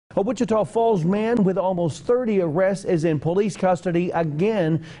A Wichita Falls man with almost 30 arrests is in police custody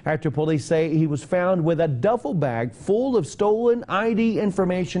again after police say he was found with a duffel bag full of stolen ID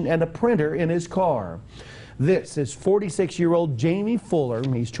information and a printer in his car. This is 46-year-old Jamie Fuller.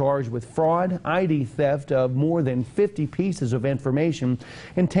 He's charged with fraud, ID theft of more than 50 pieces of information,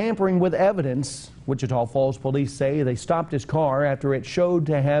 and tampering with evidence. Wichita Falls police say they stopped his car after it showed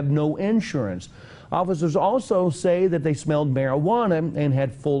to have no insurance. Officers also say that they smelled marijuana and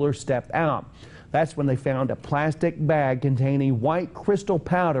had Fuller step out. That's when they found a plastic bag containing white crystal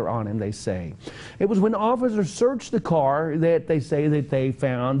powder on him, they say. It was when officers searched the car that they say that they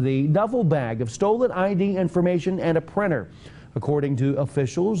found the duffel bag of stolen ID information and a printer. According to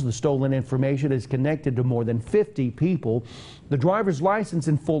officials, the stolen information is connected to more than 50 people. The driver's license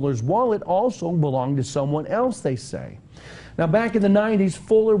in Fuller's wallet also belonged to someone else, they say. Now, back in the 90s,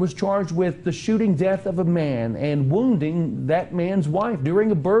 Fuller was charged with the shooting death of a man and wounding that man's wife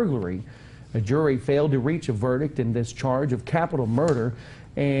during a burglary. A jury failed to reach a verdict in this charge of capital murder,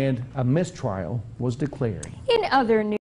 and a mistrial was declared. In other news,